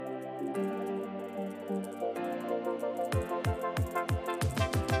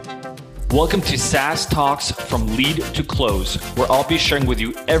Welcome to SaaS Talks from Lead to Close, where I'll be sharing with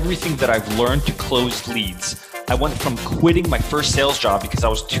you everything that I've learned to close leads. I went from quitting my first sales job because I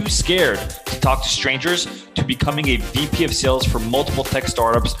was too scared to talk to strangers to becoming a VP of sales for multiple tech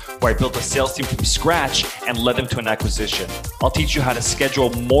startups where I built a sales team from scratch and led them to an acquisition. I'll teach you how to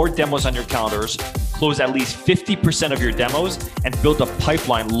schedule more demos on your calendars, close at least 50% of your demos, and build a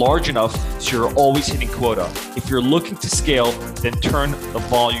pipeline large enough so you're always hitting quota. If you're looking to scale, then turn the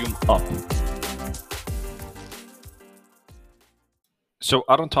volume up. So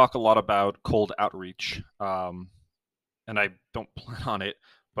I don't talk a lot about cold outreach, and I don't plan on it,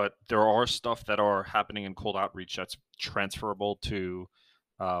 but there are stuff that are happening in cold outreach that's transferable to,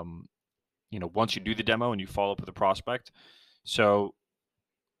 once you do the demo and you follow up with a prospect. So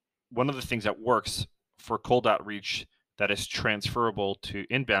one of the things that works for cold outreach that is transferable to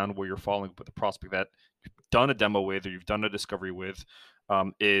inbound, where you're following up with a prospect that you've done a demo with or you've done a discovery with,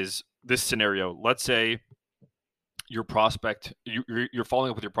 is this scenario. Let's say your prospect, you're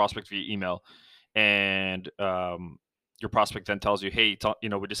following up with your prospect via email, and your prospect then tells you, hey,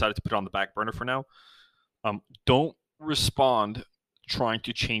 we decided to put it on the back burner for now. Don't respond trying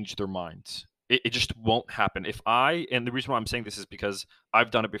to change their minds. It just won't happen. And the reason why I'm saying this is because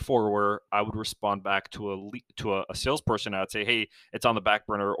I've done it before, where I would respond back to a salesperson. I'd say, hey, it's on the back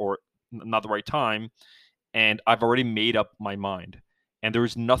burner or not the right time, and I've already made up my mind. And there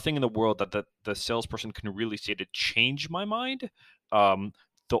is nothing in the world that the salesperson can really say to change my mind.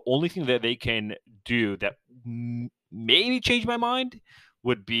 The only thing that they can do that maybe change my mind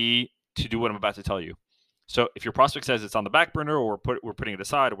would be to do what I'm about to tell you. So if your prospect says it's on the back burner or we're putting it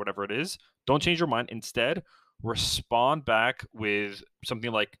aside or whatever it is, don't change your mind. Instead, respond back with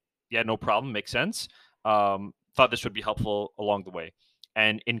something like, yeah, no problem, makes sense. Thought this would be helpful along the way.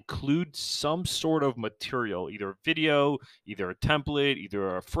 And include some sort of material, either a video, either a template,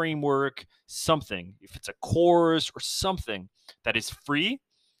 either a framework, something. If it's a course or something that is free,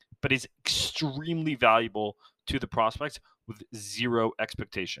 but is extremely valuable to the prospect with zero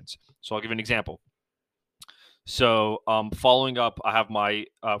expectations. So I'll give you an example. So following up, I have my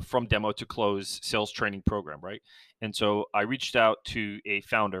From Demo to Close sales training program, right? And so I reached out to a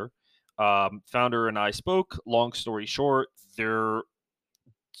founder. Founder and I spoke. Long story short, they're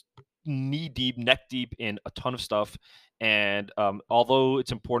knee deep, neck deep in a ton of stuff. And although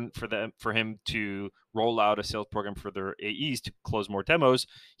it's important for him to roll out a sales program for their AEs to close more demos,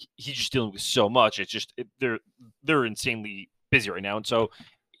 he's just dealing with so much. It's just they're insanely busy right now, and so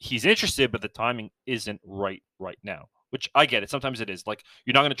he's interested, but the timing isn't right now. Which I get it. Sometimes it is. Like,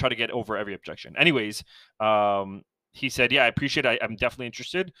 you're not going to try to get over every objection. Anyways, he said, yeah, I appreciate it. I'm definitely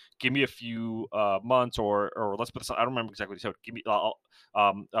interested. Give me a few months or let's put this on. I don't remember exactly what he said. Give me,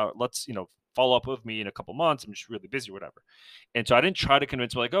 let's, follow up with me in a couple months. I'm just really busy or whatever. And so I didn't try to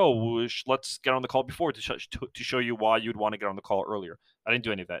convince him, like, oh, let's get on the call before to show you why you'd want to get on the call earlier. I didn't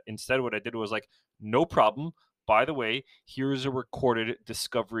do any of that. Instead, what I did was like, no problem. By the way, here's a recorded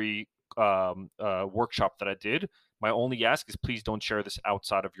discovery workshop that I did. My only ask is please don't share this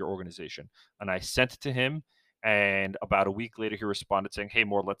outside of your organization. And I sent it to him. And about a week later, he responded saying, hey,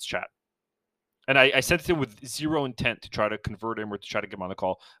 Mor, let's chat. And I sent it to him with zero intent to try to convert him or to try to get him on the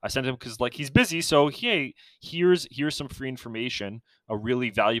call. I sent him because, like, he's busy. So, hey, here's some free information, a really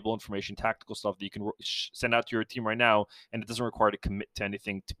valuable information, tactical stuff that you can send out to your team right now. And it doesn't require to commit to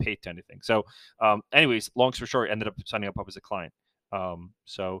anything, to pay to anything. So, anyways, long story short, I ended up signing up as a client.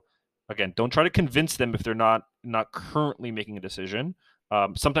 So, again, don't try to convince them if they're not currently making a decision.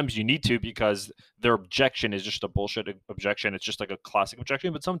 Sometimes you need to, because their objection is just a bullshit objection. It's just like a classic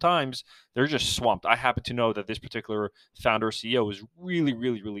objection, but sometimes they're just swamped. I happen to know that this particular founder CEO is really,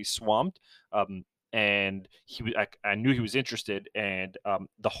 really, really swamped. And I knew he was interested, and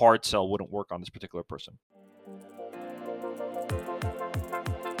the hard sell wouldn't work on this particular person.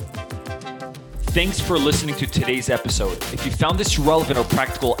 Thanks for listening to today's episode. If you found this relevant or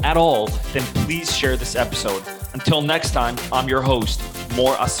practical at all, then please share this episode. Until next time, I'm your host,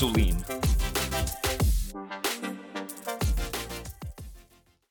 Mor Asulin.